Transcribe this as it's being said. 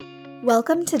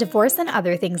Welcome to Divorce and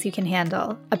Other Things You Can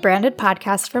Handle, a branded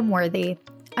podcast from Worthy.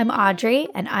 I'm Audrey,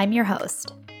 and I'm your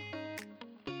host.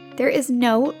 There is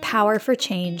no power for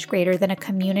change greater than a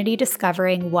community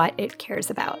discovering what it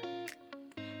cares about.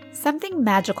 Something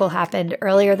magical happened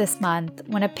earlier this month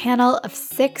when a panel of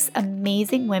 6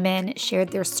 amazing women shared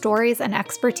their stories and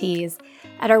expertise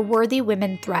at our Worthy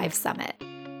Women Thrive Summit.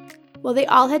 While they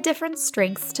all had different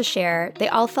strengths to share, they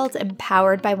all felt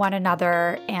empowered by one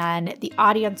another, and the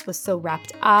audience was so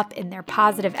wrapped up in their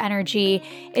positive energy,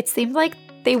 it seemed like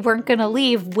they weren't going to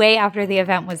leave way after the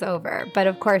event was over. But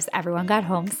of course, everyone got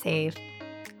home safe.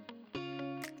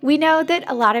 We know that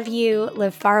a lot of you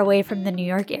live far away from the New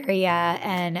York area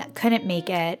and couldn't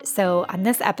make it, so on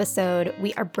this episode,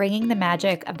 we are bringing the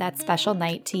magic of that special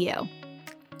night to you.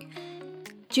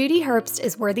 Judy Herbst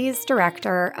is Worthy's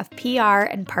Director of PR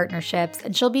and Partnerships,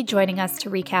 and she'll be joining us to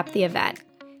recap the event.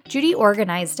 Judy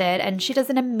organized it, and she does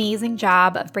an amazing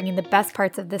job of bringing the best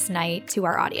parts of this night to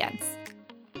our audience.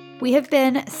 We have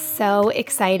been so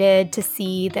excited to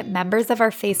see that members of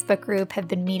our Facebook group have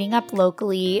been meeting up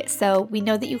locally, so we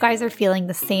know that you guys are feeling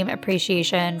the same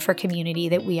appreciation for community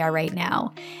that we are right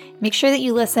now. Make sure that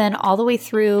you listen all the way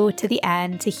through to the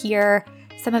end to hear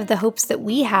some of the hopes that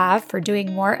we have for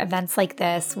doing more events like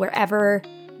this wherever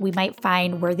we might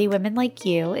find worthy women like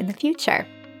you in the future.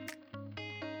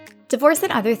 Divorce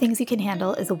and Other Things You Can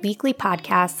Handle is a weekly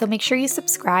podcast, so make sure you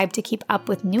subscribe to keep up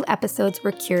with new episodes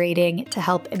we're curating to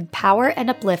help empower and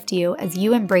uplift you as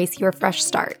you embrace your fresh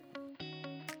start.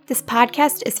 This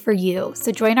podcast is for you,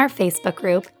 so join our Facebook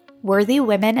group, Worthy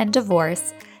Women and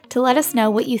Divorce, to let us know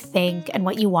what you think and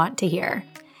what you want to hear.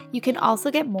 You can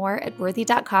also get more at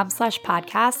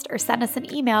worthy.com/podcast or send us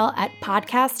an email at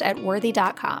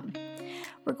podcast@worthy.com.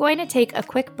 We're going to take a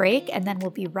quick break and then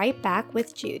we'll be right back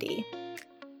with Judy.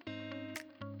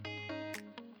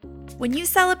 When you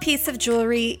sell a piece of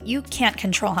jewelry, you can't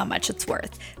control how much it's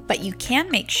worth, but you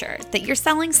can make sure that you're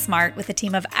selling smart with a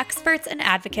team of experts and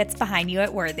advocates behind you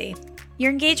at Worthy. Your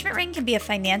engagement ring can be a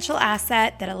financial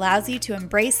asset that allows you to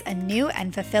embrace a new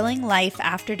and fulfilling life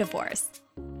after divorce.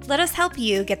 Let us help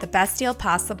you get the best deal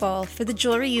possible for the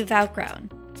jewelry you've outgrown.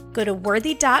 Go to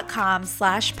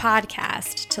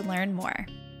worthy.com/podcast to learn more.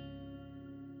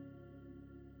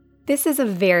 This is a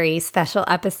very special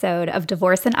episode of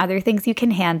Divorce and Other Things You Can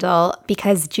Handle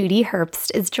because Judy Herbst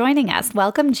is joining us.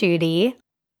 Welcome, Judy.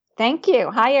 Thank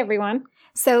you. Hi, everyone.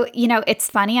 So, it's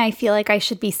funny. I feel like I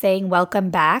should be saying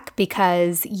welcome back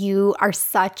because you are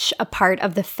such a part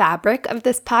of the fabric of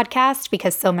this podcast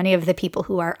because so many of the people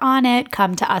who are on it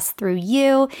come to us through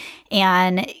you.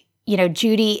 And,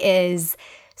 Judy is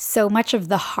so much of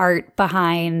the heart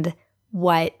behind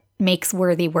what makes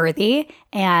Worthy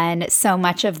and so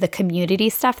much of the community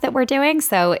stuff that we're doing.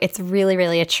 So it's really,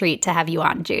 really a treat to have you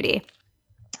on, Judy.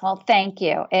 Well, thank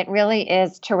you. It really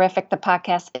is terrific. The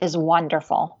podcast is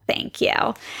wonderful. Thank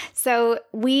you. So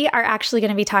we are actually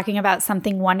going to be talking about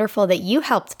something wonderful that you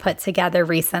helped put together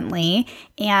recently.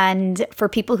 And for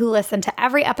people who listen to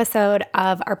every episode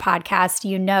of our podcast,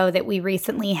 you know that we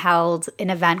recently held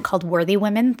an event called Worthy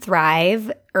Women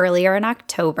Thrive earlier in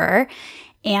October.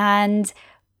 And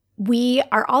we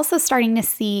are also starting to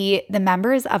see the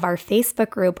members of our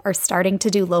Facebook group are starting to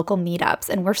do local meetups.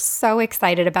 And we're so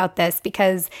excited about this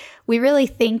because we really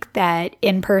think that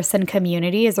in-person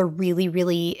community is a really,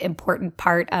 really important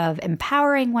part of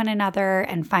empowering one another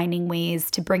and finding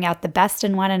ways to bring out the best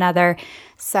in one another.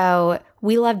 So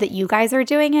we love that you guys are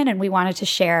doing it, and we wanted to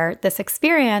share this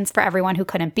experience for everyone who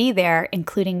couldn't be there,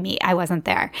 including me. I wasn't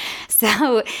there.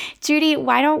 So Judy,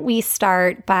 why don't we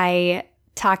start by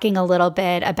talking a little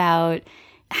bit about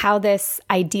how this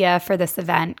idea for this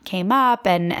event came up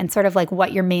and sort of like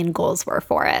what your main goals were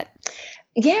for it.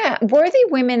 Yeah, Worthy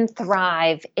Women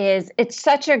Thrive it's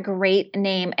such a great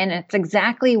name, and it's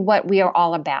exactly what we are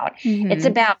all about. Mm-hmm. It's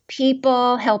about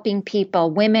people helping people,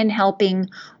 women helping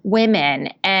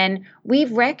women. And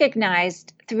we've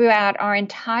recognized throughout our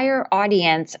entire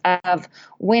audience of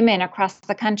women across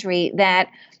the country that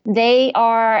they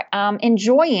are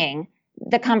enjoying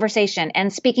the conversation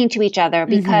and speaking to each other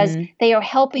because they are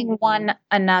helping one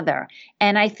another.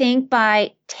 And I think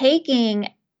by taking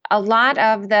a lot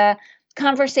of the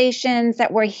conversations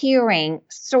that we're hearing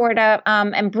sort of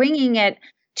and bringing it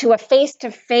to a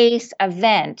face-to-face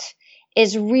event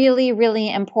is really,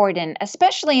 really important,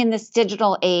 especially in this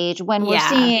digital age when we're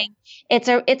seeing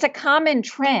it's a common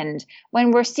trend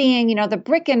when we're seeing, the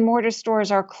brick and mortar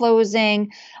stores are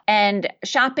closing and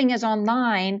shopping is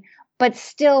online. but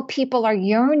still people are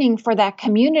yearning for that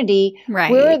community. Right.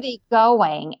 Where are they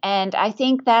going? And I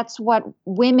think that's what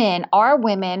our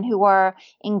women who are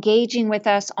engaging with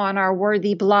us on our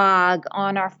Worthy blog,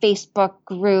 on our Facebook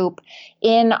group,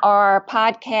 in our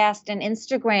podcast and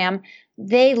Instagram,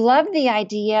 they love the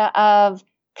idea of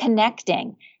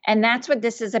connecting. And that's what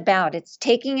this is about. It's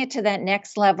taking it to that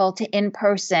next level, to in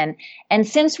person. And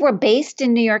since we're based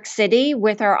in New York City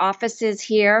with our offices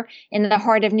here in the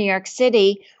heart of New York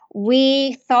City,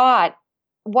 we thought,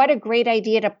 what a great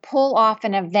idea to pull off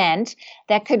an event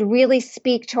that could really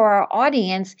speak to our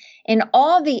audience in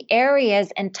all the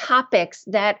areas and topics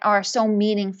that are so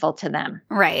meaningful to them.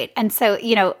 Right. And so,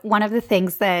 one of the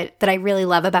things that I really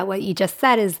love about what you just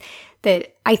said is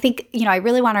that I think, I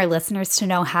really want our listeners to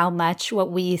know how much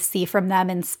what we see from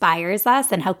them inspires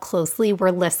us and how closely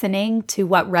we're listening to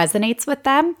what resonates with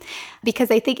them. Because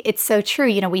I think it's so true.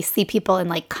 We see people in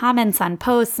like comments on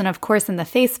posts and of course in the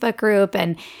Facebook group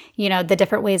and, the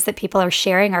different ways that people are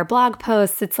sharing our blog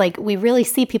posts. It's like we really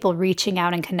see people reaching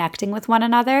out and connecting with one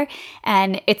another.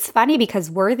 And it's funny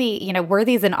because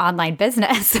Worthy's an online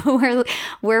business. So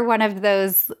we're one of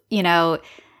those,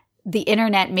 the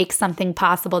internet makes something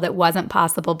possible that wasn't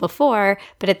possible before,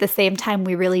 but at the same time,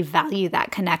 we really value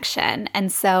that connection.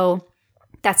 And so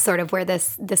that's sort of where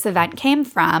this event came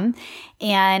from.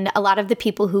 And a lot of the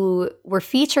people who were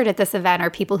featured at this event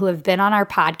are people who have been on our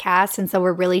podcast. And so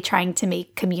we're really trying to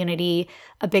make community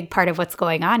a big part of what's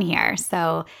going on here.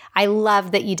 So I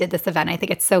love that you did this event. I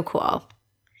think it's so cool.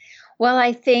 Well,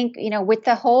 I think, with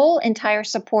the whole entire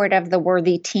support of the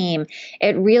Worthy team,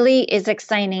 it really is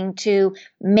exciting to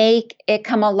make it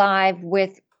come alive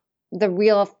with the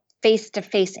real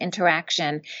face-to-face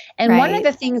interaction. And one of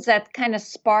the things that kind of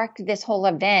sparked this whole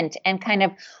event and kind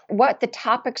of what the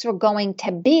topics were going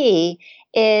to be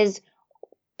is,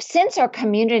 since our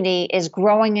community is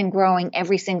growing and growing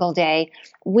every single day,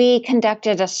 we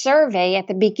conducted a survey at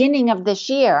the beginning of this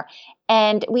year,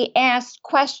 and we asked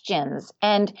questions,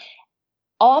 and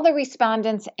all the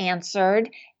respondents answered,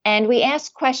 and we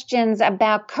asked questions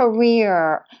about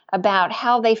career, about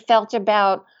how they felt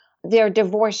about their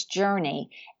divorce journey.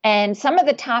 And some of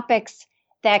the topics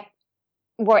that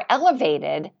were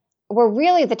elevated were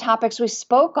really the topics we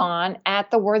spoke on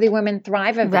at the Worthy Women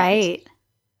Thrive event. Right.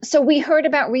 So we heard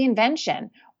about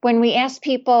reinvention. When we asked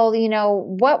people,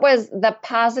 what was the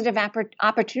positive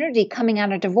opportunity coming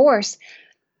out of divorce,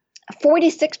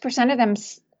 46% of them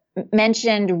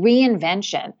mentioned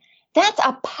reinvention. That's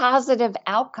a positive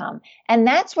outcome. And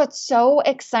that's what's so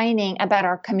exciting about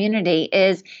our community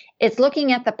is it's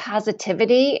looking at the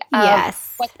positivity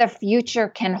of what the future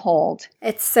can hold.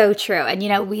 It's so true. And,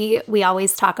 we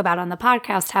always talk about on the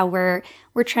podcast how we're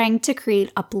trying to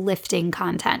create uplifting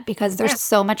content because there's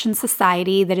so much in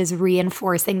society that is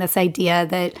reinforcing this idea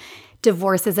that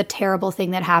divorce is a terrible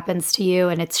thing that happens to you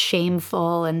and it's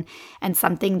shameful and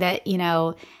something that,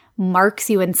 marks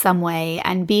you in some way,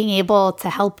 and being able to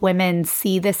help women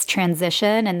see this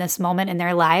transition and this moment in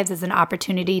their lives as an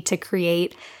opportunity to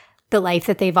create the life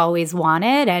that they've always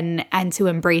wanted and to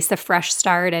embrace a fresh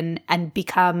start and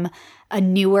become a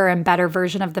newer and better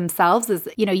version of themselves is,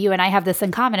 you and I have this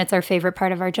in common. It's our favorite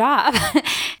part of our job.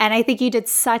 And I think you did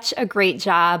such a great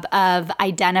job of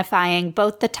identifying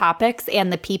both the topics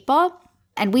and the people.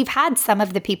 And we've had some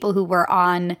of the people who were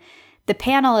on the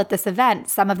panel at this event,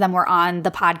 some of them were on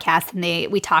the podcast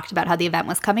and we talked about how the event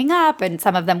was coming up, and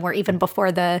some of them were even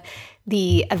before the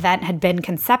event had been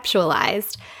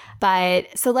conceptualized. But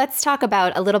so let's talk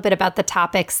about a little bit about the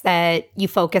topics that you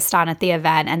focused on at the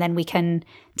event, and then we can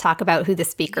talk about who the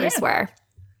speakers were.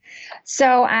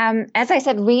 So as I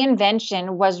said,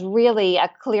 reinvention was really a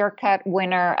clear-cut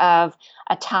winner of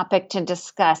a topic to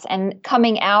discuss and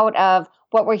coming out of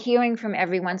what we're hearing from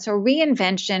everyone. So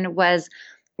reinvention was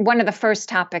one of the first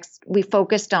topics we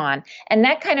focused on. And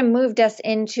that kind of moved us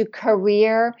into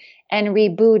career and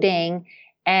rebooting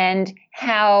and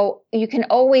how you can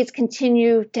always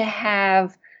continue to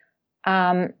have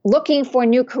looking for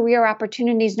new career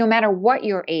opportunities no matter what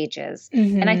your age is.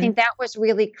 Mm-hmm. And I think that was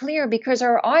really clear because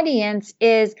our audience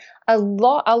is a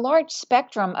large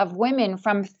spectrum of women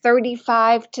from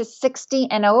 35 to 60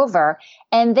 and over.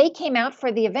 And they came out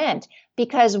for the event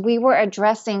because we were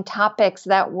addressing topics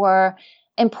that were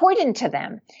important to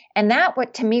them. And that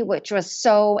to me, which was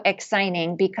so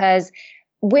exciting because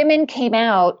women came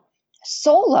out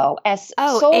solo as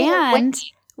solo and women.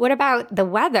 What about the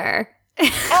weather?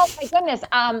 Oh my goodness.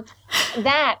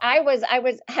 That I was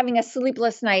having a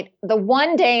sleepless night. The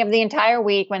one day of the entire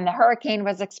week when the hurricane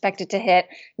was expected to hit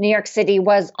New York City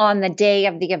was on the day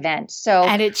of the event. So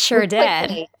And it sure did.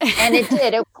 And it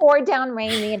did. It poured down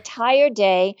rain the entire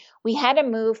day. We had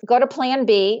to go to plan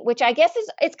B, which I guess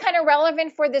it's kind of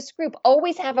relevant for this group.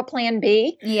 Always have a plan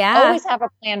B. Yeah. Always have a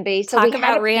plan B. So talk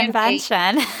about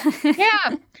reinvention.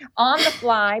 Yeah. On the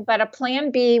fly, but a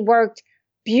plan B worked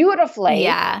beautifully.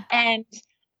 Yeah. And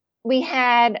we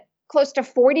had close to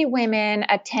 40 women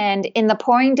attend in the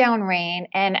pouring down rain.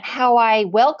 And how I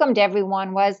welcomed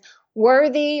everyone was,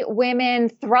 worthy women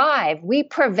thrive. We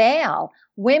prevail.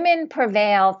 Women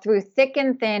prevail through thick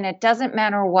and thin. It doesn't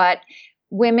matter what.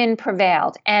 Women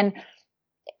prevailed. And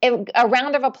a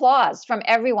round of applause from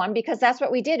everyone, because that's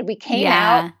what we did. We came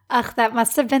out. Ugh, that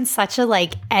must have been such a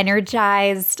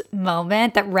energized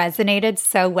moment that resonated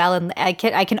so well. And I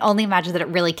can only imagine that it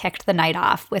really kicked the night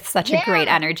off with such a great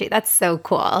energy. That's so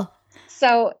cool.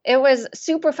 So it was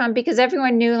super fun because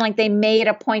everyone knew they made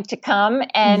a point to come,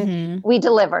 and we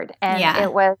delivered. And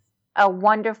it was a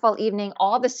wonderful evening.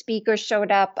 All the speakers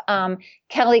showed up.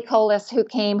 Kelly Colas, who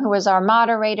was our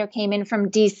moderator, came in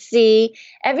from DC.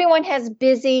 Everyone has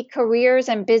busy careers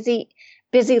and busy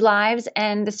lives,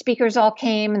 and the speakers all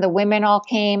came, and the women all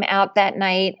came out that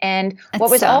night. And what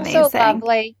was also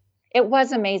lovely, it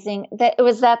was amazing,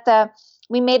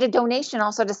 we made a donation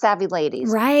also to Savvy Ladies.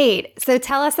 Right. So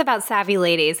tell us about Savvy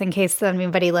Ladies in case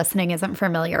anybody listening isn't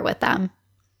familiar with them.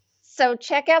 So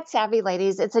check out Savvy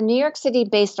Ladies. It's a New York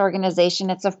City-based organization.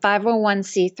 It's a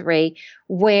 501c3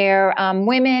 where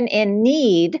women in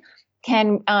need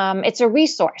it's a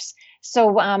resource.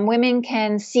 So women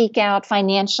can seek out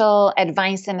financial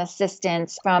advice and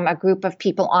assistance from a group of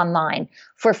people online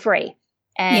for free.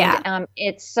 And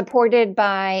it's supported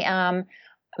by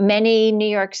many New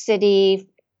York City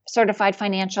certified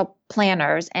financial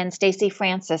planners. And Stacey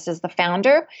Francis is the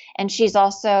founder, and she's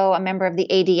also a member of the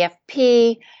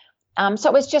ADFP. So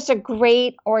it was just a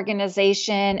great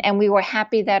organization, and we were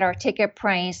happy that our ticket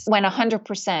price went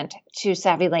 100% to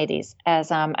Savvy Ladies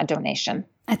as a donation.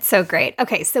 That's so great.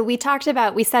 Okay, so we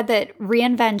said that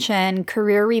reinvention,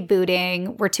 career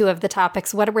rebooting were two of the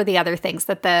topics. What were the other things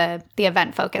that the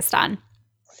event focused on?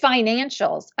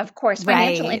 Financials, of course.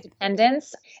 Financial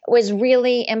independence was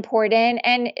really important.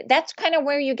 And that's kind of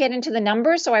where you get into the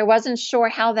numbers. So I wasn't sure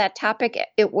how that topic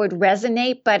it would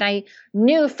resonate, but I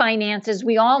knew finances.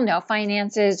 We all know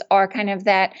finances are kind of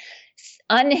that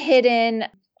unhidden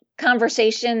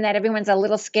conversation that everyone's a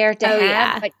little scared to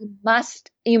have, but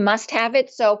you must have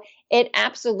it. So it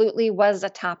absolutely was a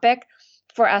topic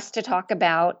for us to talk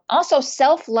about. Also,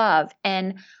 self-love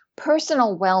and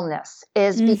personal wellness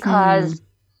is because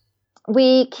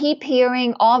we keep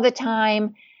hearing all the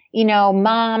time,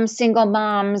 moms, single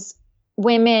moms,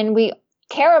 women, we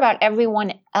care about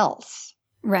everyone else.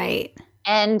 Right.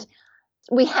 And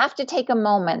we have to take a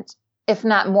moment, if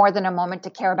not more than a moment, to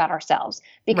care about ourselves,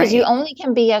 because you only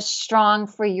can be as strong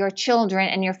for your children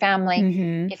and your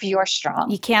family if you're strong.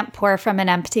 You can't pour from an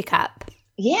empty cup.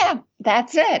 Yeah,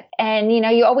 that's it. And,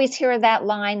 you always hear that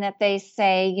line that they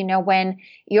say, when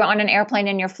you're on an airplane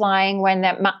and you're flying, when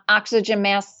the oxygen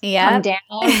masks come down,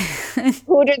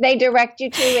 who do they direct you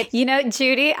to?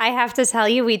 Judy, I have to tell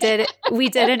you, we did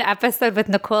an episode with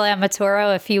Nicole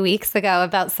Amatoro a few weeks ago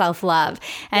about self-love.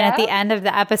 And at the end of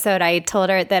the episode, I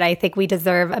told her that I think we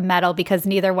deserve a medal because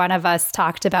neither one of us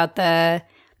talked about the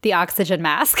oxygen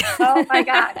mask. Oh, my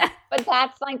God. But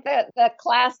that's the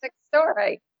classic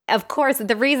story. Of course,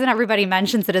 the reason everybody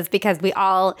mentions it is because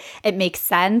it makes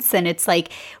sense. And it's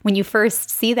when you first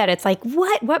see that, it's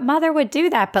what mother would do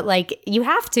that? But you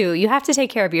have to take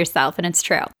care of yourself. And it's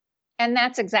true. And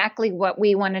that's exactly what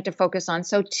we wanted to focus on.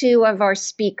 So 2 of our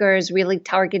speakers really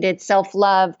targeted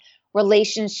self-love,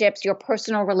 relationships, your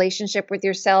personal relationship with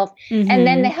yourself, and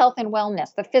then the health and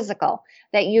wellness, the physical,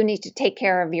 that you need to take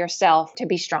care of yourself to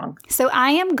be strong. So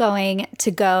I am going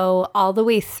to go all the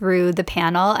way through the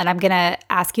panel, and I'm going to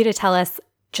ask you to tell us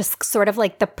just sort of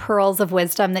the pearls of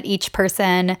wisdom that each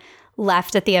person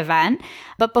left at the event.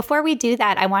 But before we do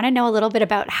that, I want to know a little bit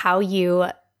about how you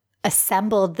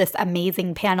assembled this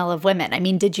amazing panel of women. I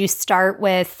mean, did you start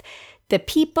with the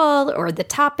people or the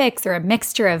topics or a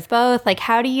mixture of both?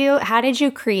 How did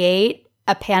you create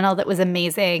a panel that was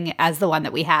amazing as the one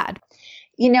that we had?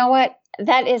 You know what?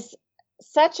 That is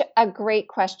such a great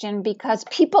question because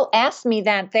people asked me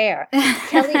that there.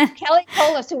 Kelly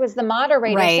Colas, who was the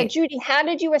moderator, said, Judy, how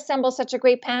did you assemble such a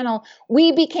great panel?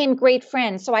 We became great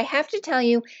friends. So I have to tell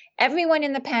you, everyone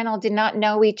in the panel did not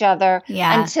know each other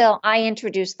until I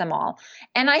introduced them all.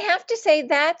 And I have to say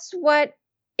that's what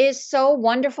is so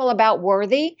wonderful about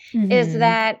Worthy is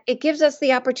that it gives us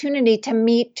the opportunity to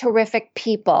meet terrific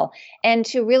people and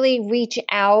to really reach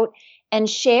out and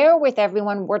share with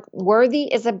everyone what Worthy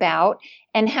is about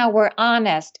and how we're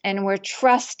honest and we're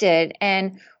trusted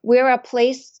and we're a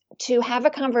place to have a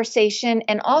conversation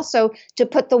and also to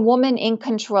put the woman in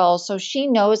control so she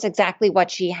knows exactly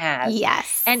what she has.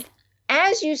 Yes. And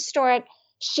as you start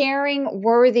sharing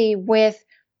Worthy with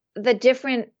the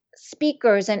different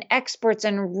speakers and experts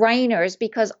and writers,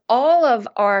 because all of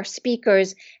our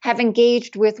speakers have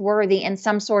engaged with Worthy in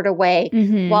some sort of way.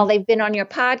 While they've been on your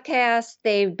podcast,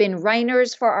 they've been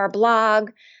writers for our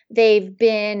blog, they've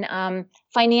been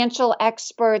financial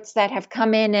experts that have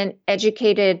come in and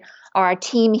educated our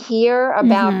team here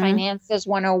about Finances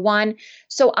 101.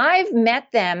 So I've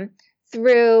met them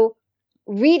through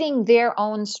reading their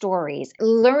own stories,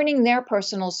 learning their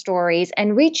personal stories,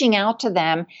 and reaching out to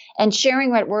them and sharing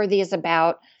what Worthy is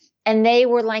about. And they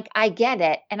were like, I get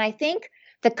it. And I think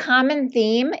the common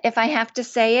theme, if I have to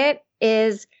say it,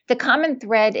 is the common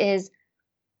thread is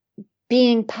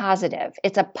being positive.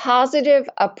 It's a positive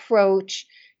approach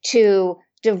to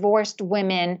divorced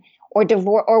women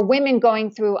or women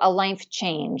going through a life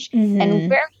change. And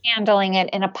we're handling it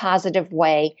in a positive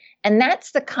way. And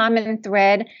that's the common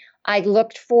thread I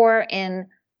looked for in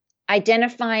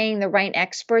identifying the right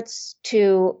experts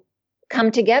to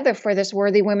come together for this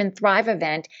Worthy Women Thrive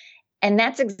event. And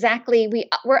that's exactly,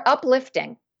 we're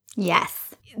uplifting.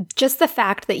 Yes. Just the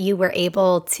fact that you were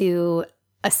able to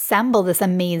assemble this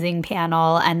amazing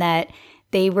panel and that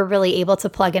they were really able to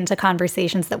plug into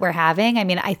conversations that we're having. I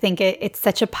mean, I think it's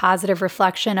such a positive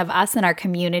reflection of us and our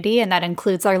community, and that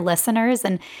includes our listeners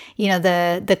and, you know,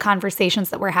 the conversations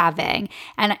that we're having.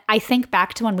 And I think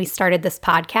back to when we started this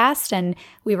podcast and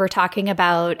we were talking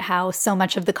about how so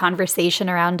much of the conversation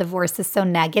around divorce is so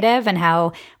negative and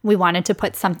how we wanted to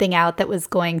put something out that was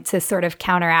going to sort of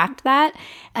counteract that.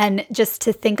 And just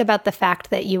to think about the fact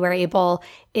that you were able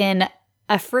in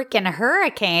a freaking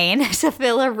hurricane to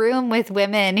fill a room with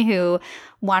women who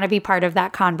want to be part of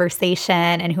that conversation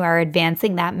and who are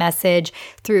advancing that message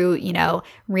through, you know,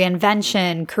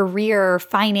 reinvention, career,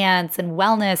 finance, and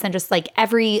wellness, and just like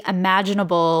every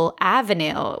imaginable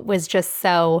avenue was just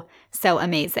so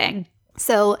amazing.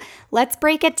 So let's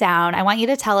break it down. I want you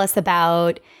to tell us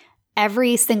about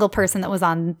every single person that was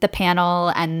on the panel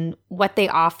and what they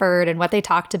offered and what they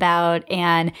talked about,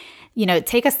 and, you know,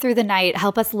 take us through the night,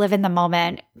 help us live in the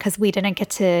moment because we didn't get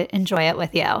to enjoy it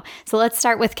with you. So let's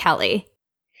start with Kelly.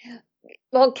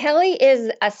 Well, Kelly is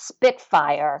a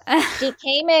spitfire. She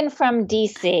came in from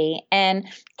DC and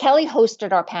Kelly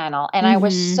hosted our panel. And I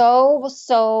was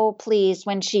so pleased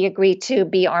when she agreed to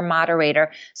be our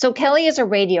moderator. So Kelly is a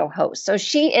radio host. So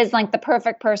she is like the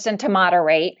perfect person to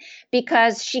moderate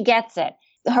because she gets it.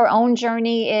 Her own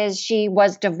journey is she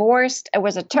was divorced. It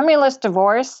was a tumultuous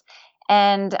divorce.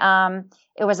 And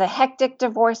it was a hectic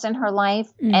divorce in her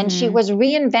life, and she was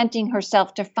reinventing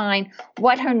herself to find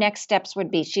what her next steps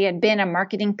would be. She had been a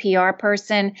marketing PR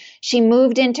person. She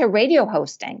moved into radio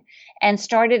hosting and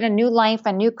started a new life,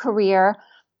 a new career,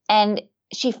 and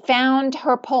she found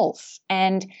her pulse.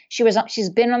 And she's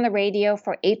been on the radio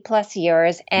for 8+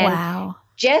 years and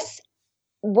just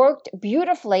worked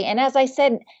beautifully. And as I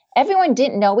said, everyone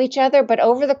didn't know each other, but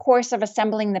over the course of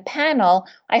assembling the panel,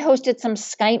 I hosted some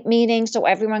Skype meetings so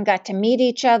everyone got to meet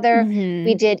each other.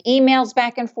 We did emails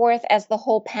back and forth as the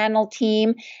whole panel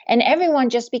team, and everyone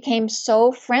just became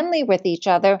so friendly with each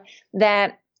other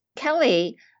that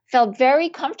Kelly felt very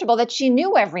comfortable that she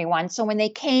knew everyone. So when they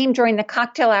came during the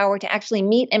cocktail hour to actually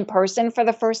meet in person for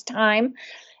the first time,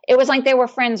 it was like they were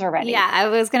friends already. Yeah, I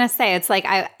was going to say, it's like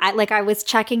I was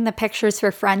checking the pictures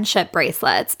for friendship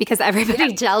bracelets because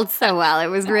everybody gelled so well. It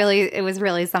was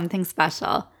really something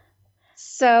special.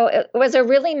 So it was a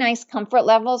really nice comfort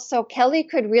level. So Kelly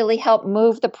could really help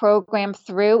move the program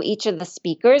through each of the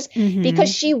speakers because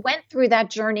she went through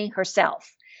that journey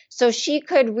herself. So she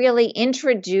could really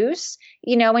introduce,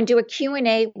 you know, and do a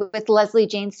Q&A with Leslie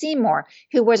Jane Seymour,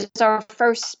 who was our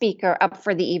first speaker up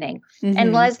for the evening.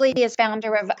 And Leslie is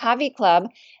founder of Javi Club.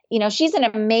 You know, she's an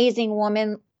amazing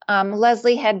woman.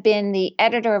 Leslie had been the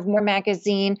editor of More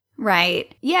Magazine.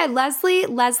 Right. Yeah, Leslie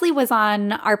was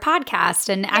on our podcast,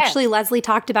 and actually Leslie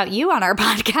talked about you on our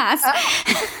podcast.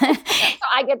 So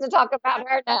I get to talk about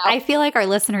her now. I feel like our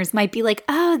listeners might be like,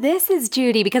 oh, this is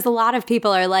Judy, because a lot of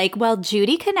people are like, well,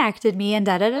 Judy connected me and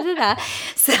da-da-da-da-da.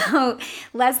 So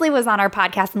Leslie was on our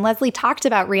podcast, and Leslie talked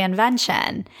about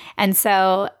reinvention. And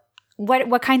so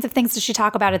what kinds of things did she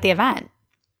talk about at the event?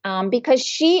 Because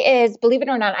she is, believe it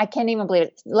or not, I can't even believe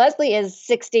it. Leslie is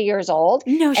 60 years old.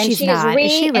 No, she's not.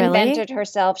 She has reinvented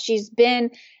herself. She's been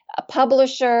a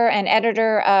publisher and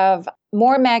editor of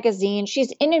More Magazine.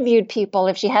 She's interviewed people,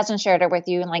 if she hasn't shared it with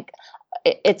you, and like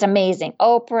it's amazing.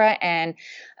 Oprah and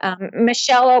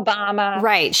Michelle Obama.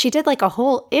 Right. She did like a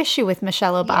whole issue with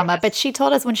Michelle Obama, but she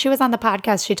told us when she was on the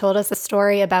podcast, she told us a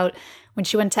story about when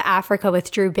she went to Africa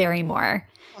with Drew Barrymore.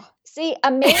 See,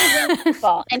 amazing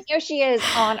people. And here she is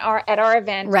at our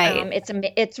event. Right.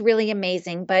 It's really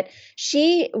amazing. But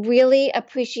she really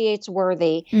appreciates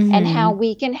Worthy and how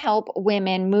we can help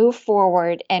women move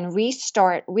forward and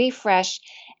restart, refresh,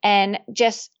 and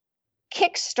just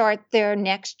kickstart their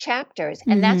next chapters.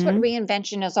 And that's what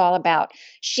reinvention is all about.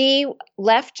 She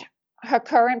left her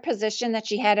current position that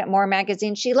she had at More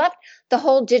Magazine. She left the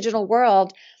whole digital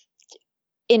world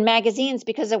in magazines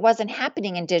because it wasn't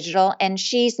happening in digital. And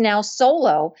she's now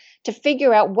solo to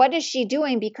figure out what is she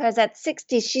doing, because at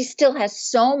 60, she still has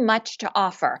so much to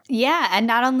offer. Yeah. And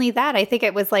not only that, I think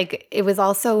it was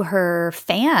also her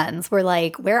fans were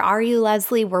like, where are you,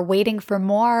 Leslie? We're waiting for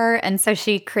more. And so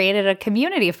she created a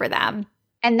community for them.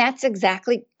 And that's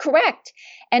exactly correct.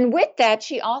 And with that,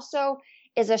 she also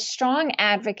is a strong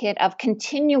advocate of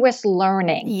continuous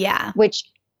learning. Yeah. Which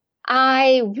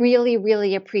I really,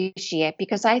 really appreciate,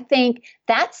 because I think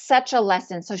that's such a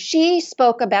lesson. So she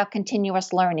spoke about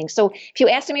continuous learning. So if you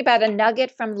asked me about a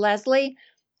nugget from Leslie,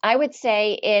 I would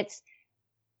say it's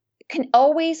can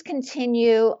always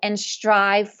continue and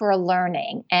strive for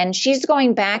learning. And she's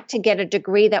going back to get a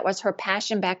degree that was her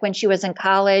passion back when she was in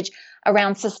college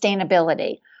around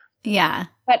sustainability. Yeah.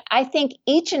 But I think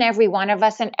each and every one of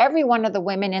us and every one of the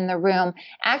women in the room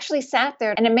actually sat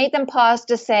there, and it made them pause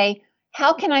to say,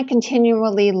 how can I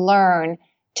continually learn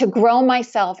to grow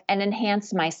myself and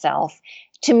enhance myself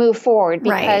to move forward?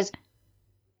 Because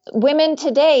women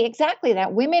today, exactly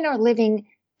that, women are living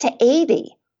to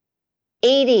 80,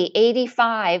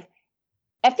 85.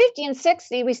 At 50 and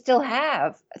 60, we still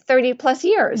have 30 plus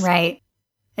years. Right.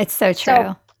 It's so true.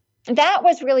 So that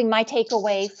was really my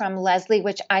takeaway from Leslie,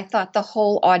 which I thought the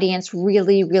whole audience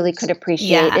really, really could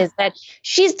appreciate, is that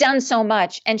she's done so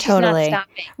much and she's not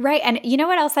stopping. Right. And you know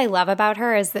what else I love about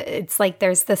her is that it's like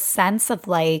there's this sense of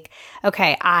like,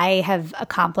 okay, I have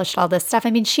accomplished all this stuff.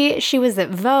 I mean, she was at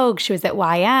Vogue, she was at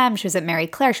YM, she was at Marie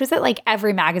Claire, she was at like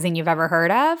every magazine you've ever heard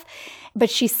of,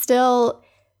 but she still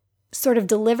sort of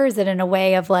delivers it in a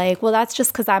way of like, well, that's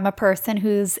just because I'm a person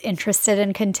who's interested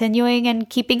in continuing and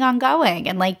keeping on going.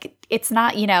 And like, it's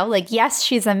not, like, yes,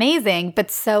 she's amazing, but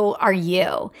so are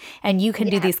you. And you can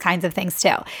do these kinds of things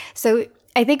too. So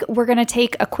I think we're going to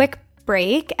take a quick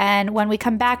break. And when we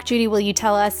come back, Judy, will you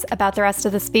tell us about the rest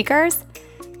of the speakers?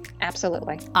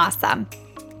 Absolutely. Awesome.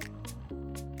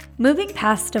 Moving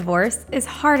past divorce is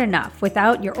hard enough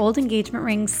without your old engagement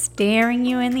ring staring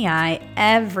you in the eye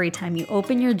every time you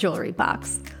open your jewelry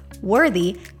box.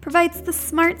 Worthy provides the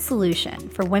smart solution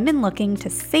for women looking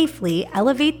to safely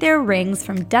elevate their rings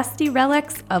from dusty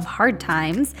relics of hard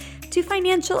times to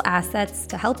financial assets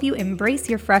to help you embrace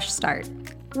your fresh start.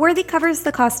 Worthy covers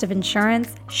the cost of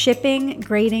insurance, shipping,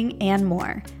 grading, and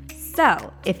more.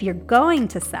 So, if you're going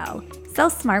to sell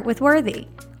smart with Worthy.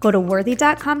 Go to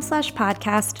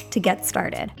worthy.com/podcast to get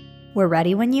started. We're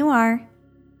ready when you are.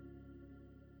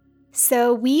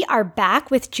 So we are back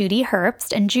with Judy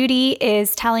Herbst, and Judy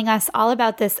is telling us all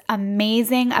about this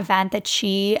amazing event that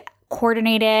she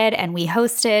coordinated and we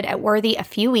hosted at Worthy a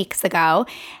few weeks ago.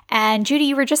 And Judy,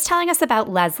 you were just telling us about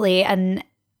Leslie, and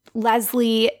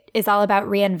Leslie is all about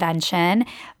reinvention,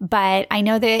 but I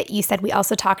know that you said we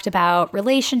also talked about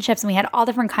relationships and we had all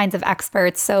different kinds of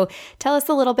experts. So tell us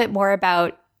a little bit more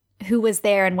about who was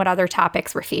there and what other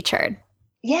topics were featured.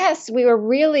 Yes, we were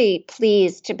really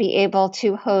pleased to be able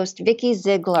to host Vicki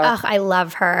Ziegler. Oh, I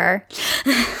love her.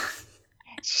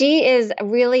 She is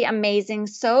really amazing,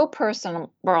 so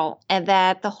personable, and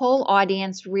that the whole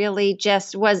audience really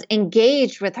just was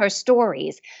engaged with her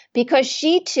stories, because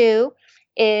she too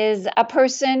is a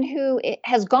person who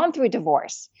has gone through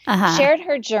divorce, shared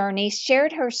her journey,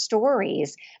 shared her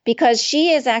stories, because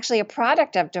she is actually a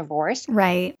product of divorce.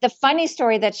 Right. The funny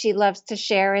story that she loves to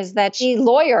share is that she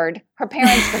lawyered her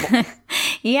parents' divorce.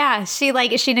 Yeah, she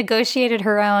negotiated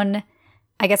her own,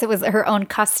 I guess it was her own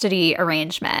custody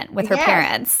arrangement with her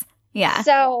parents. Yeah.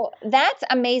 So that's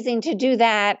amazing to do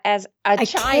that as a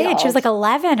child. Kid. She was like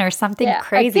 11 or something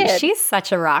crazy. She's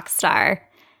such a rock star.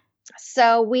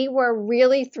 So we were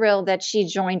really thrilled that she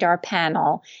joined our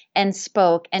panel and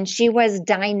spoke, and she was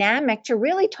dynamic to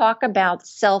really talk about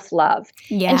self-love.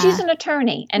 Yeah. And she's an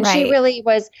attorney, and she really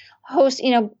was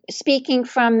speaking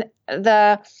from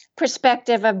the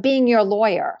perspective of being your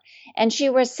lawyer. And she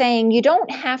was saying, you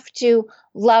don't have to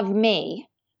love me,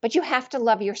 but you have to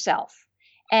love yourself.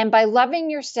 And by loving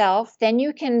yourself, then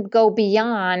you can go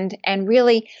beyond and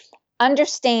really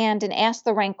understand and ask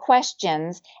the right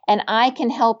questions, and I can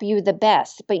help you the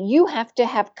best. But you have to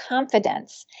have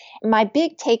confidence. My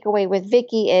big takeaway with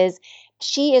Vicki is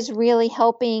she is really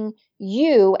helping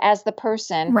you as the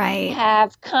person Right.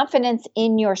 have confidence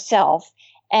in yourself.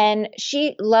 And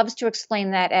she loves to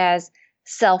explain that as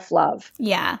self-love.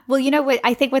 Yeah. Well, you know what?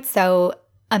 I think what's so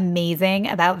amazing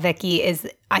about Vicki is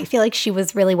I feel like she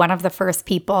was really one of the first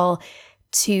people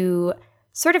to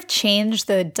sort of change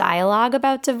the dialogue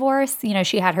about divorce. You know,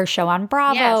 she had her show on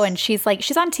Bravo, and she's on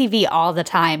TV all the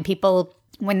time. People,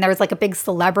 when there's like a big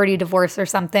celebrity divorce or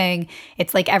something,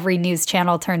 it's like every news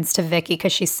channel turns to Vicki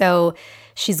because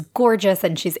she's gorgeous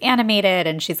and she's animated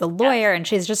and she's a lawyer and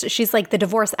she's like the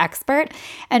divorce expert.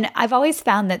 And I've always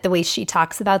found that the way she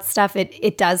talks about stuff,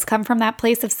 it does come from that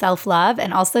place of self-love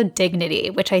and also dignity,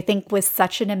 which I think was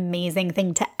such an amazing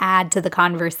thing to add to the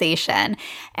conversation.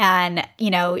 And,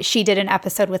 you know, she did an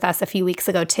episode with us a few weeks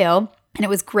ago too. And it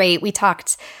was great. We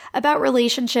talked about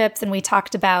relationships and we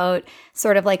talked about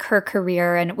sort of like her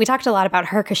career. And we talked a lot about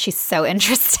her because she's so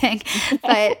interesting.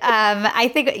 But I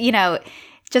think, you know,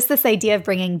 just this idea of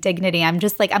bringing dignity, I'm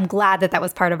glad that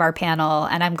was part of our panel.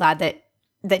 And I'm glad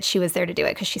that she was there to do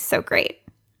it because she's so great.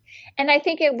 And I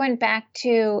think it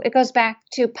goes back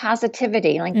to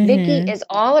positivity. Like Vicki is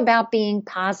all about being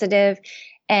positive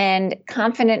and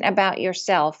confident about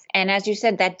yourself. And as you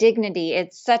said, that dignity,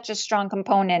 it's such a strong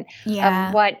component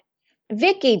of what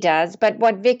Vicki does, but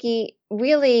what Vicki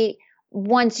really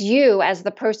wants you as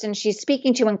the person she's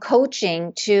speaking to and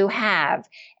coaching to have.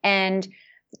 And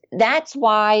that's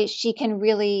why she can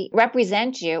really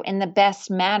represent you in the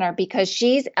best manner, because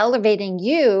she's elevating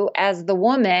you as the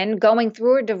woman going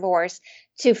through a divorce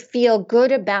to feel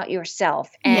good about yourself.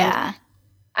 And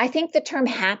I think the term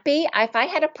happy, if I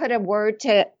had to put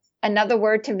another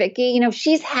word to Vicki, you know,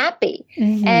 she's happy.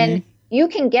 And you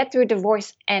can get through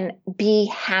divorce and be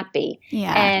happy.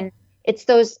 And it's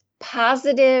those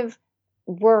positive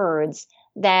words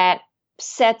that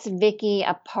sets Vicki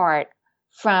apart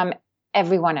from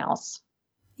everyone else.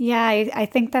 Yeah, I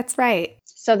think that's right.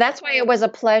 So that's why it was a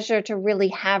pleasure to really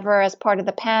have her as part of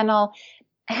the panel,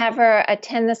 have her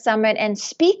attend the summit and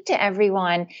speak to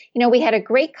everyone. You know, we had a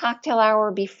great cocktail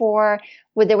hour before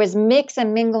where there was mix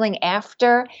and mingling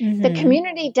after. The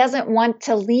community doesn't want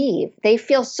to leave. They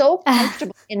feel so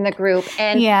comfortable in the group.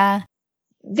 And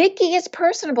Vicki is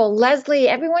personable. Leslie,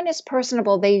 everyone is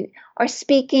personable. They are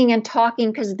speaking and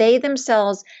talking because they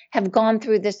themselves have gone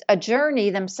through a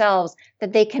journey themselves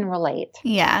that they can relate.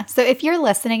 Yeah. So if you're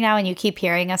listening now and you keep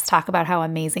hearing us talk about how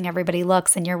amazing everybody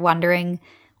looks and you're wondering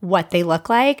what they look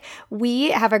like, we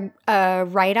have a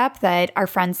write-up that our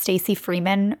friend Stacey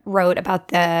Freeman wrote about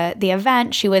the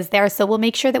event. She was there. So we'll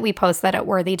make sure that we post that at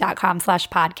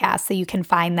worthy.com/podcast so you can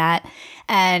find that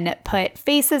and put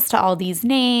faces to all these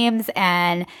names.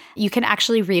 And you can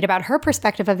actually read about her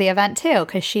perspective of the event too,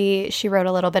 because she wrote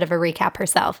a little bit of a recap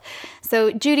herself.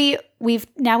 So Judy, we've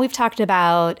talked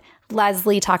about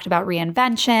Leslie talked about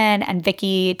reinvention and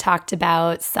Vicki talked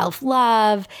about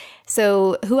self-love.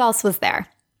 So who else was there?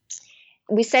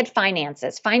 We said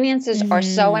finances. Finances are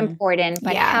so important,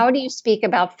 but how do you speak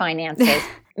about finances?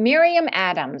 Miriam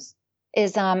Adams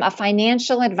is a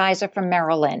financial advisor from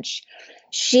Merrill Lynch.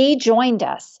 She joined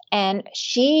us and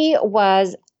she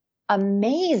was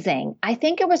amazing. I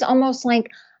think it was almost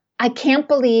like, I can't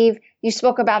believe you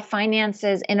spoke about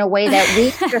finances in a way that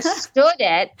we understood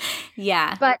it.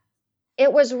 Yeah. But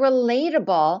it was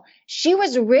relatable. She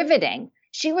was riveting.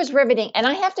 And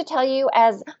I have to tell you,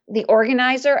 as the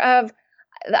organizer of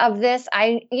this,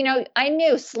 I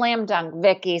knew slam dunk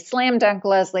Vicki, slam dunk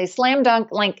Leslie, slam dunk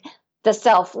like the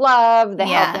self-love, the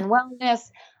health and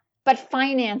wellness, but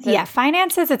finances. Yeah,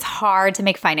 finances, it's hard to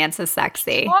make finances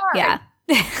sexy. Yeah.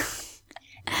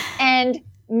 And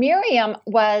Miriam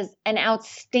was an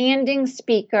outstanding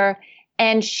speaker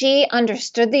and she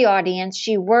understood the audience.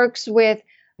 She works with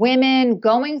women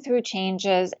going through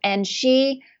changes and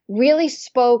she really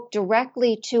spoke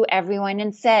directly to everyone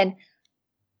and said,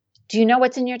 do you know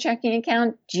what's in your checking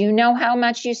account? Do you know how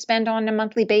much you spend on a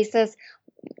monthly basis?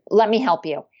 Let me help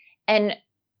you. And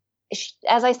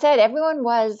as I said, everyone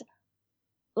was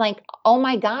like, oh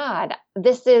my God,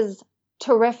 this is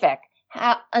terrific.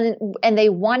 And they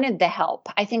wanted the help.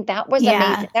 I think that was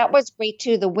amazing. That was great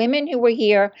too. The women who were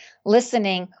here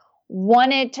listening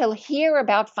wanted to hear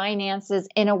about finances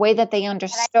in a way that they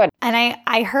understood. And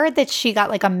I heard that she got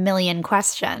like 1 million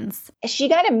questions. She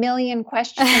got 1 million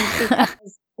questions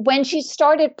because when she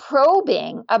started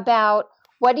probing about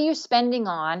what are you spending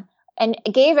on, and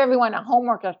gave everyone a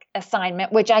homework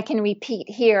assignment, which I can repeat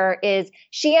here, is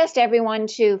she asked everyone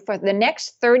to, for the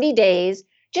next 30 days,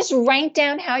 just write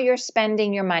down how you're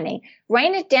spending your money.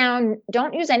 Write it down.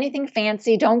 Don't use anything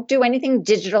fancy. Don't do anything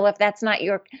digital if that's not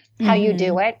how you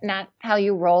do it, not how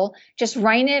you roll. Just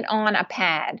write it on a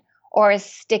pad or a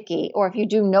sticky, or if you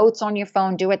do notes on your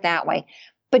phone, do it that way.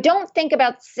 But don't think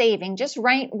about saving. Just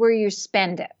write where you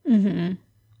spend it. Mm-hmm.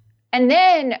 And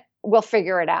then we'll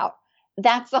figure it out.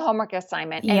 That's the homework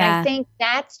assignment. And I think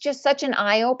that's just such an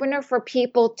eye-opener for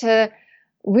people to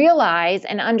realize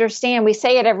and understand. We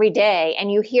say it every day,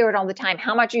 and you hear it all the time.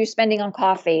 How much are you spending on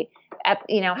coffee? How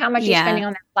much are you spending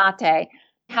on that latte?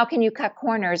 How can you cut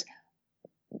corners?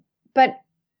 But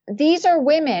these are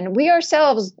women. We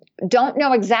ourselves don't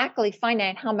know exactly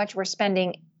finite how much we're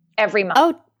spending every month.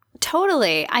 Oh,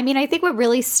 totally. I mean, I think what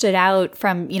really stood out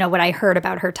from, what I heard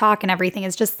about her talk and everything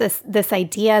is just this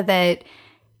idea that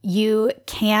you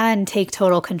can take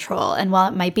total control. And while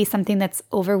it might be something that's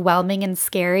overwhelming and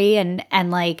scary and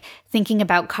like thinking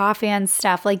about coffee and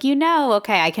stuff, like,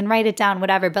 okay, I can write it down,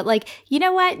 whatever. But like, you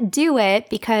know what? Do it,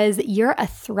 because you're a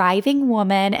thriving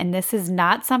woman and this is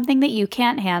not something that you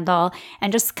can't handle.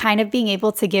 And just kind of being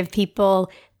able to give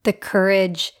people the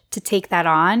courage to take that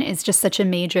on is just such a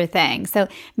major thing. So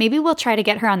maybe we'll try to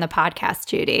get her on the podcast,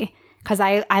 Judy, because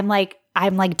I'm like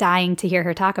dying to hear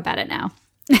her talk about it now.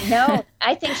 No,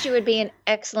 I think she would be an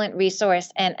excellent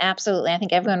resource, and absolutely, I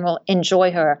think everyone will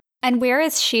enjoy her. And where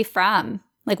is she from?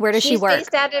 Like, where does she work? She's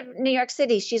based out of New York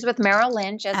City. She's with Merrill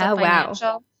Lynch as a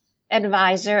financial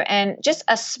advisor, and just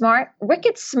a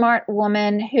wicked smart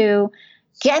woman who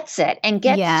gets it and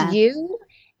gets you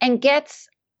and gets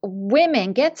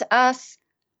women, gets us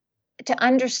to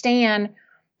understand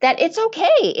that it's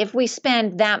okay if we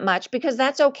spend that much, because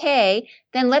that's okay.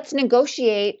 Then let's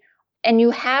negotiate. And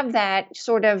you have that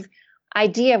sort of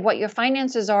idea of what your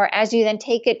finances are as you then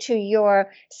take it to your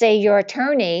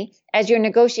attorney as you're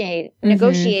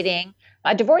negotiating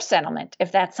a divorce settlement,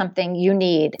 if that's something you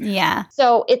need. Yeah.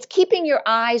 So it's keeping your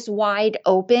eyes wide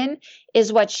open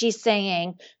is what she's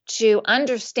saying, to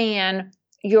understand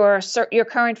your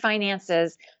current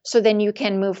finances so then you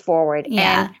can move forward.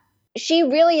 Yeah. And she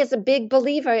really is a big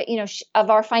believer, of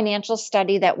our financial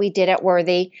study that we did at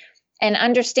Worthy, and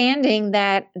understanding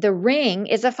that the ring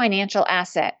is a financial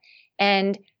asset.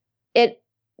 And it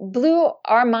blew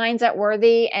our minds at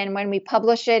Worthy. And when we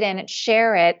publish it and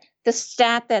share it, the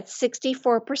stat that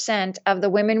 64% of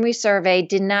the women we surveyed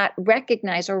did not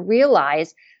recognize or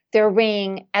realize their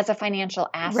ring as a financial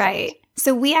asset. Right.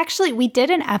 So we did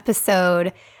an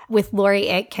episode with Lori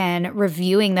Aitken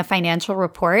reviewing the financial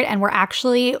report, and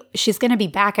she's going to be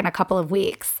back in a couple of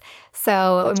weeks.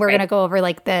 So we're going to go over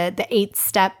like the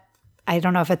 8-step, I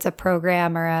don't know if it's a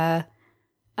program or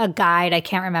a guide. I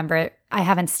can't remember. I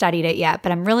haven't studied it yet,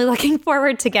 but I'm really looking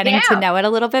forward to getting to know it a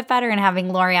little bit better and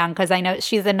having Lori on, because I know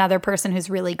she's another person who's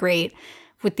really great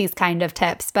with these kind of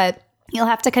tips. But you'll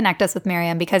have to connect us with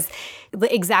Miriam, because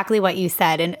exactly what you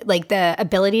said, and like the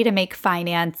ability to make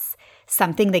finance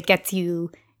something that gets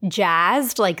you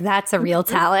jazzed, like that's a real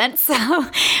talent. So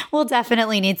we'll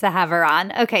definitely need to have her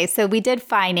on. Okay, so we did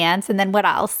finance, and then what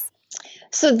else?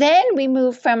 So then we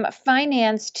moved from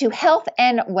finance to health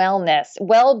and wellness,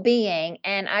 well-being.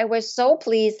 And I was so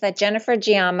pleased that Jennifer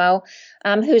Giamo,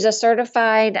 who's a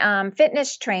certified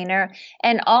fitness trainer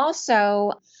and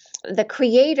also the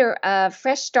creator of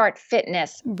Fresh Start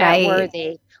Fitness at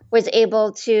Worthy, was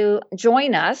able to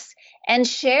join us and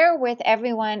share with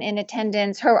everyone in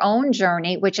attendance her own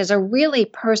journey, which is a really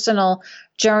personal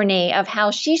journey of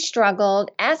how she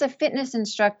struggled as a fitness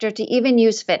instructor to even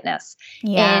use fitness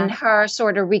in her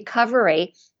sort of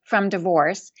recovery from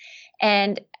divorce.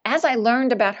 And as I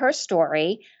learned about her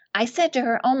story, I said to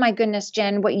her, oh my goodness,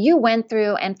 Jen, what you went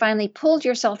through and finally pulled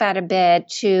yourself out of bed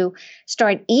to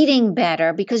start eating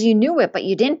better, because you knew it, but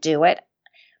you didn't do it.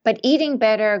 But eating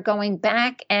better, going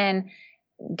back and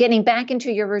getting back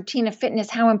into your routine of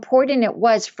fitness, how important it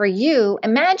was for you.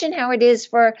 Imagine how it is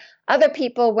for other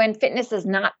people when fitness is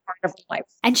not part of life.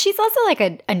 And she's also like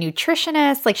a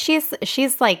nutritionist. Like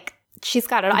she's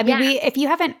got it. I mean, if you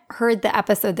haven't heard the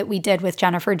episode that we did with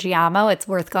Jennifer Giamo, it's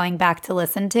worth going back to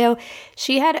listen to.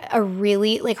 She had a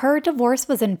really, like, her divorce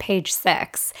was in page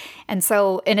 6. And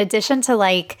so in addition to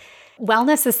like,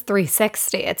 wellness is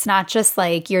 360. It's not just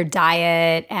like your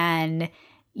diet and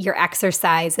your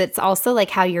exercise. It's also like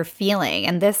how you're feeling.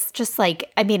 And this just like,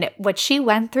 I mean, what she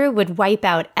went through would wipe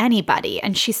out anybody.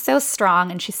 And she's so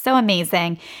strong and she's so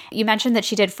amazing. You mentioned that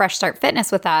she did Fresh Start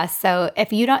Fitness with us. So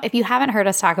if you haven't heard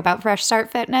us talk about Fresh Start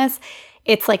Fitness,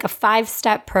 it's like a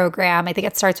 5-step program. I think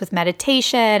it starts with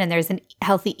meditation and there's a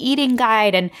healthy eating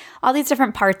guide and all these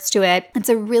different parts to it. It's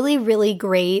a really, really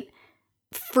great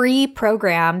free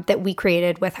program that we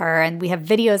created with her. And we have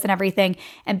videos and everything.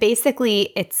 And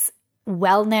basically it's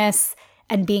wellness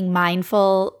and being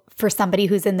mindful for somebody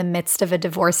who's in the midst of a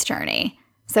divorce journey.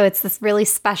 So it's this really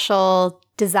special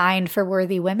designed for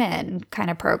worthy women kind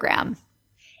of program.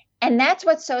 And that's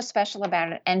what's so special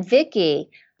about it. And Vicki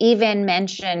even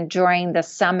mentioned during the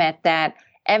summit that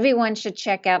everyone should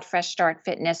check out Fresh Start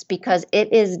Fitness because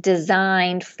it is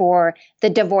designed for the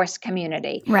divorce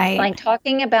community. Right. Like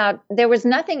talking about, there was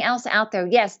nothing else out there.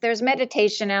 Yes, there's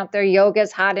meditation out there.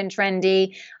 Yoga's hot and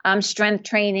trendy, strength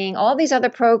training, all these other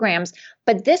programs.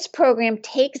 But this program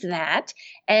takes that,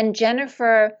 and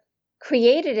Jennifer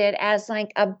created it as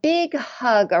like a big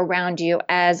hug around you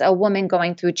as a woman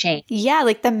going through change. Yeah,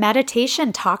 like the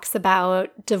meditation talks about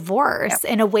divorce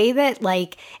in a way that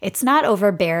like it's not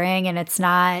overbearing and it's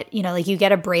not, like you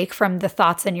get a break from the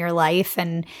thoughts in your life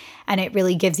and it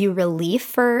really gives you relief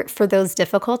for those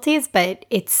difficulties, but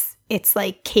it's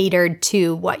like catered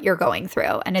to what you're going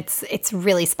through and it's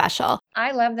really special.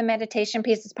 I love the meditation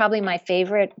piece. It's probably my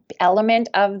favorite element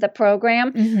of the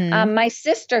program. Mm-hmm. My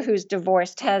sister who's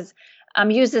divorced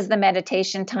uses the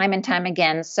meditation time and time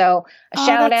again. So a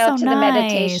shout out to the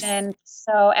meditation.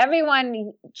 So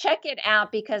everyone check it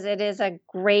out because it is a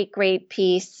great, great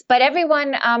piece. But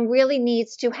everyone really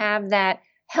needs to have that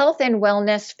health and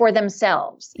wellness for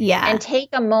themselves. Yeah. And take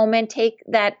a moment, take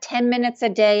that 10 minutes a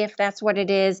day, if that's what it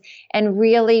is, and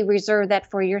really reserve that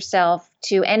for yourself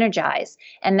to energize.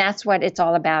 And that's what it's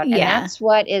all about. Yeah. And that's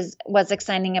what was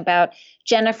exciting about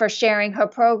Jennifer sharing her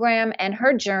program and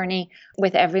her journey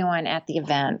with everyone at the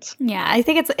event. Yeah, I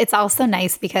think it's also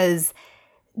nice because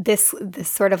this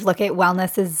sort of look at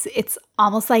wellness it's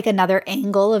almost like another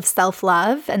angle of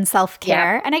self-love and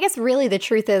self-care. Yeah. And I guess really the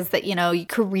truth is that,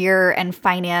 career and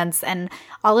finance and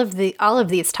all of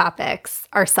these topics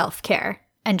are self-care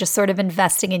and just sort of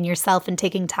investing in yourself and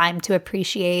taking time to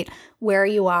appreciate where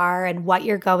you are and what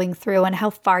you're going through and how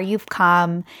far you've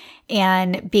come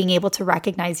and being able to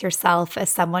recognize yourself as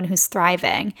someone who's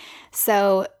thriving.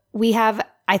 So we have,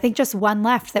 I think, just one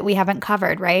left that we haven't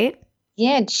covered, right?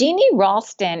 Yeah, Jeannie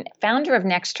Ralston, founder of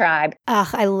Next Tribe. Ugh,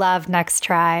 I love Next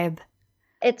Tribe.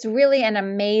 It's really an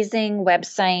amazing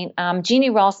website. Jeannie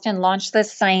Ralston launched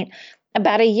this site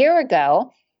about a year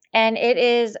ago, and it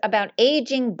is about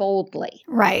aging boldly.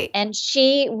 Right. And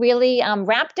she really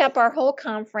wrapped up our whole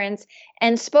conference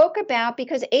and spoke about,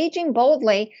 because aging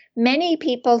boldly, many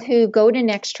people who go to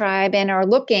Next Tribe and are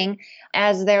looking,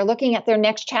 as they're looking at their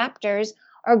next chapters,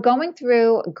 are going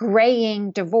through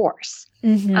graying divorce.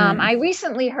 Mm-hmm. I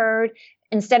recently heard,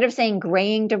 instead of saying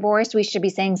graying divorce, we should be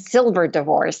saying silver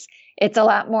divorce. It's a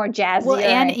lot more jazzy. Well,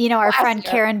 and our friend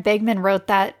Karen Bigman wrote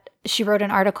that. She wrote an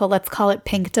article, let's call it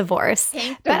pink divorce.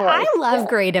 But I love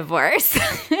gray divorce.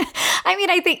 I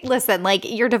mean, I think, listen, like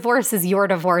your divorce is your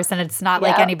divorce and it's not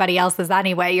like anybody else's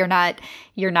anyway. You're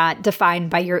not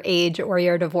defined by your age or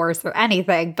your divorce or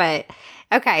anything. But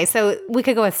okay, so we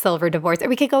could go with silver divorce or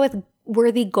we could go with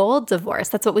worthy gold divorce.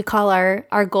 That's what we call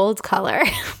our gold color,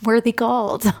 worthy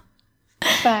gold.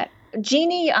 But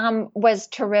Jeannie was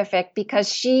terrific because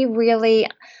she really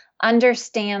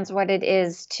understands what it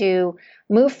is to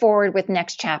move forward with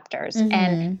next chapters. Mm-hmm.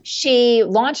 And she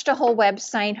launched a whole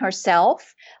website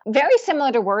herself, very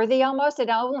similar to Worthy almost.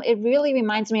 It really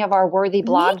reminds me of our Worthy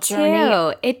blog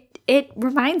journey. It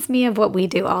reminds me of what we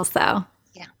do also.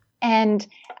 Yeah. And,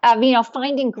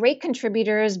 finding great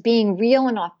contributors, being real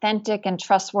and authentic and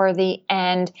trustworthy,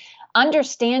 and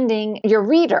understanding your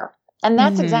reader. And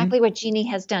that's exactly what Jeannie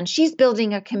has done. She's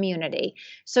building a community.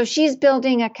 So she's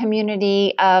building a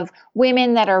community of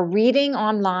women that are reading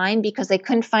online because they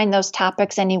couldn't find those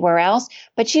topics anywhere else.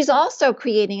 But she's also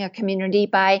creating a community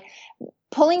by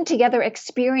pulling together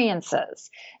experiences.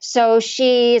 So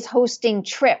she's hosting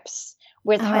trips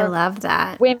with her I love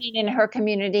that. Women in her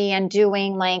community and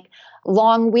doing like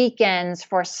long weekends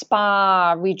for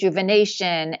spa,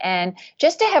 rejuvenation, and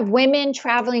just to have women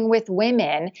traveling with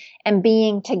women and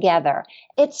being together.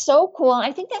 It's so cool.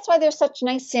 I think that's why there's such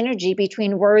nice synergy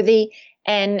between Worthy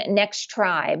and Next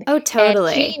Tribe. Oh,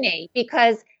 totally. And Jeannie,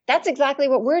 because that's exactly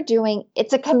what we're doing.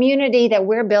 It's a community that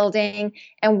we're building,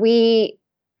 and we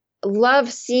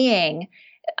love seeing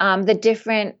the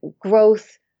different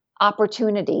growth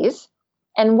opportunities.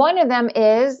 And one of them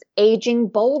is aging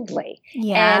boldly.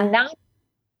 Yeah. And not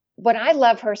what I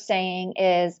love her saying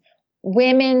is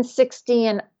women 60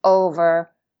 and over,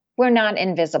 we're not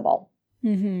invisible.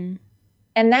 Mm-hmm.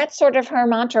 And that's sort of her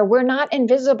mantra. We're not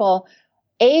invisible.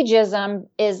 Ageism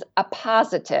is a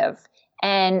positive.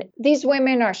 And these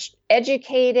women are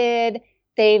educated.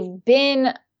 They've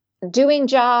been doing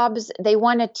jobs. They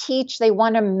want to teach. They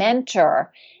want to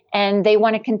mentor. And they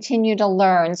want to continue to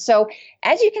learn. So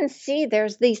as you can see,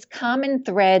 there's these common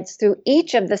threads through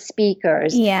each of the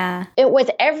speakers. Yeah. It was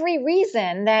every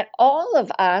reason that all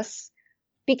of us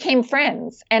became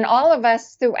friends, and all of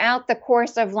us throughout the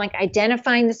course of like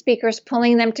identifying the speakers,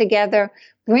 pulling them together,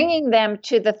 bringing them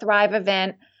to the Thrive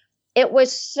event. There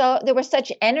was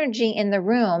such energy in the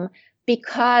room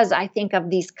because I think of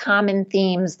these common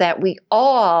themes that we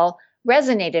all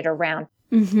resonated around.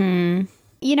 Mm-hmm.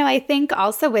 I think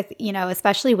also with,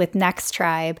 especially with Next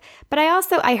Tribe, but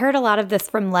I heard a lot of this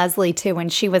from Leslie too when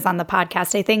she was on the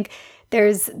podcast. I think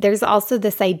there's also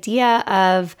this idea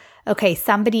of, okay,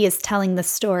 somebody is telling the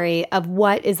story of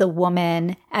what is a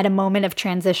woman at a moment of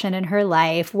transition in her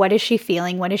life. What is she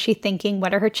feeling? What is she thinking?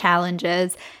 What are her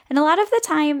challenges? And a lot of the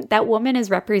time that woman is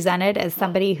represented as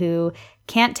somebody who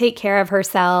can't take care of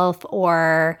herself,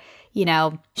 or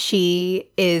she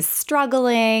is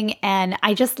struggling. And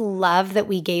I just love that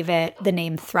we gave it the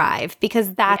name Thrive,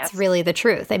 because that's really the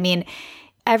truth. I mean,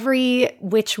 every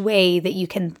which way that you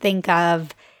can think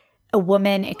of a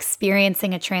woman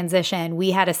experiencing a transition,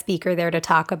 we had a speaker there to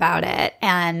talk about it.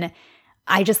 And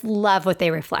I just love what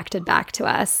they reflected back to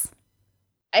us.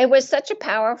 It was such a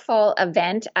powerful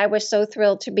event. I was so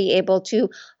thrilled to be able to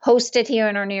host it here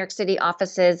in our New York City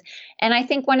offices. And I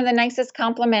think one of the nicest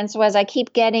compliments was I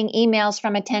keep getting emails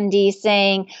from attendees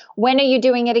saying, when are you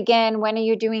doing it again? When are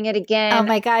you doing it again? Oh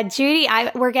my God, Judy,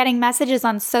 we're getting messages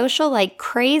on social like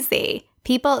crazy.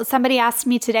 Somebody asked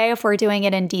me today if we're doing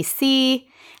it in DC.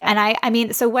 And I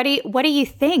mean, so what do you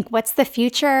think? What's the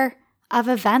future of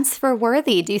events for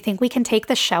Worthy? Do you think we can take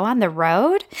the show on the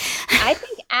road? I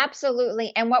think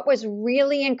absolutely. And what was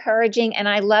really encouraging, and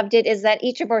I loved it, is that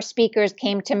each of our speakers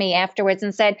came to me afterwards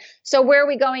and said, so where are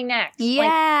we going next?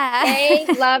 Yeah. They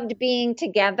loved being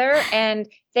together and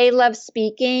they love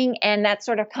speaking, and that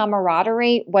sort of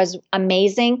camaraderie was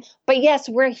amazing. But yes,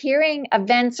 we're hearing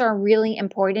events are really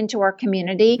important to our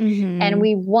community, and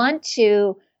we want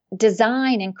to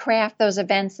design and craft those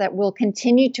events that will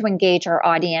continue to engage our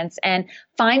audience and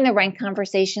find the right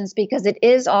conversations, because it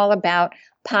is all about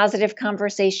positive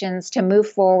conversations to move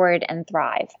forward and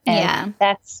thrive. And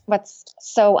that's what's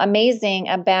so amazing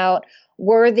about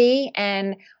Worthy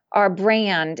and our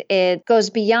brand. It goes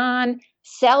beyond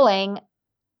selling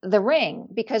the ring,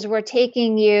 because we're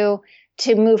taking you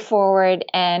to move forward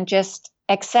and just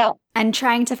excel. And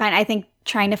trying to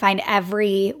find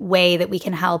every way that we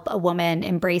can help a woman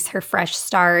embrace her fresh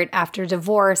start after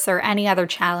divorce or any other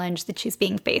challenge that she's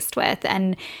being faced with.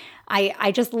 And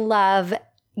I just love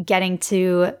getting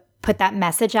to put that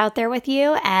message out there with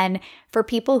you. And for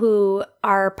people who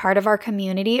are part of our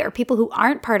community or people who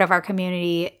aren't part of our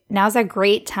community, now's a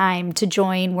great time to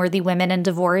join Worthy Women in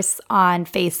Divorce on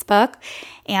Facebook.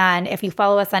 And if you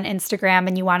follow us on Instagram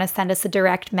and you want to send us a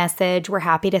direct message, we're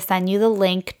happy to send you the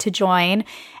link to join.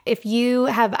 If you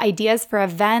have ideas for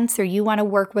events or you want to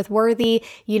work with Worthy,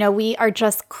 we are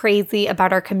just crazy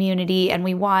about our community, and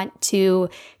we want to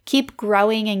keep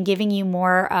growing and giving you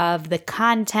more of the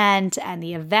content and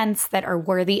the events that are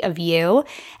worthy of you.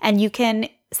 And you can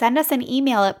send us an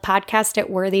email at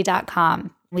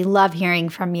podcast@worthy.com. We love hearing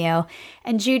from you.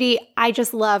 And Judy, I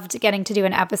just loved getting to do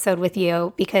an episode with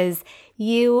you because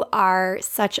you are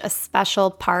such a special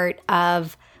part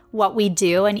of what we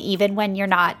do. And even when you're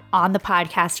not on the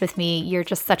podcast with me, you're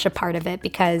just such a part of it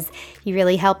because you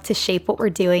really help to shape what we're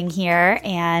doing here.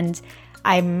 And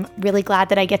I'm really glad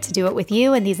that I get to do it with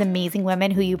you and these amazing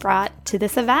women who you brought to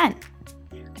this event.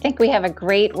 I think we have a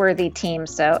great Worthy team,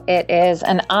 so it is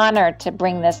an honor to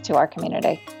bring this to our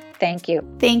community. Thank you.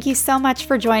 Thank you so much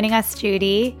for joining us,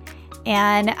 Judy.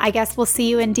 And I guess we'll see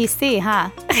you in DC,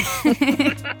 huh?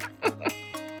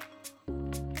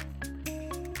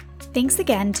 Thanks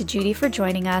again to Judy for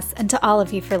joining us and to all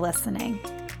of you for listening.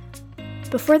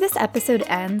 Before this episode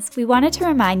ends, we wanted to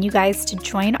remind you guys to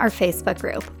join our Facebook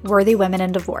group, Worthy Women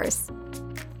in Divorce.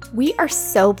 We are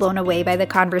so blown away by the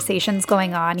conversations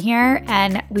going on here,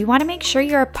 and we want to make sure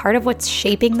you're a part of what's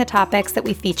shaping the topics that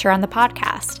we feature on the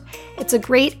podcast. It's a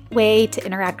great way to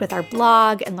interact with our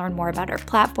blog and learn more about our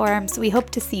platform, so we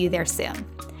hope to see you there soon.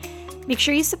 Make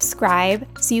sure you subscribe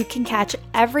so you can catch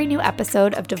every new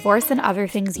episode of Divorce and Other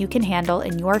Things You Can Handle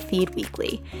in your feed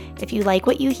weekly. If you like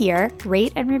what you hear,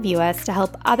 rate and review us to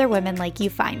help other women like you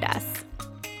find us.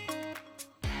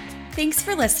 Thanks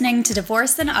for listening to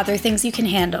Divorce and Other Things You Can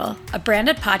Handle, a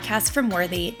branded podcast from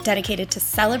Worthy dedicated to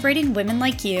celebrating women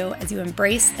like you as you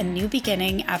embrace a new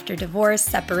beginning after divorce,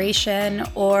 separation,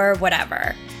 or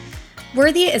whatever.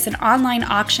 Worthy is an online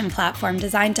auction platform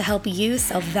designed to help you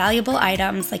sell valuable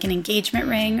items like an engagement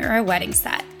ring or a wedding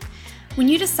set. When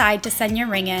you decide to send your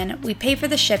ring in, we pay for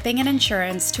the shipping and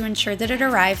insurance to ensure that it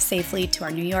arrives safely to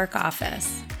our New York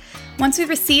office. Once we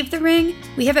receive the ring,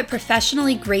 we have it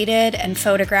professionally graded and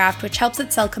photographed, which helps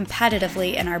it sell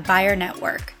competitively in our buyer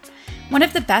network. One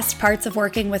of the best parts of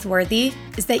working with Worthy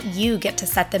is that you get to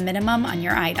set the minimum on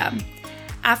your item.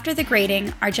 After the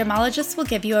grading, our gemologists will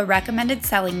give you a recommended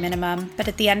selling minimum, but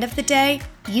at the end of the day,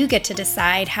 you get to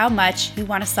decide how much you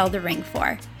want to sell the ring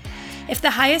for. If the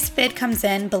highest bid comes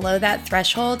in below that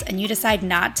threshold and you decide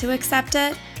not to accept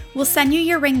it, we'll send you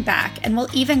your ring back and we'll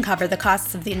even cover the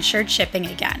costs of the insured shipping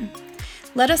again.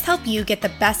 Let us help you get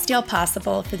the best deal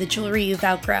possible for the jewelry you've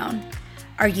outgrown.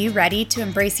 Are you ready to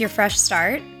embrace your fresh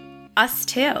start? Us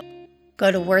too.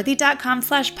 Go to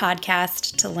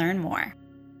worthy.com/podcast to learn more.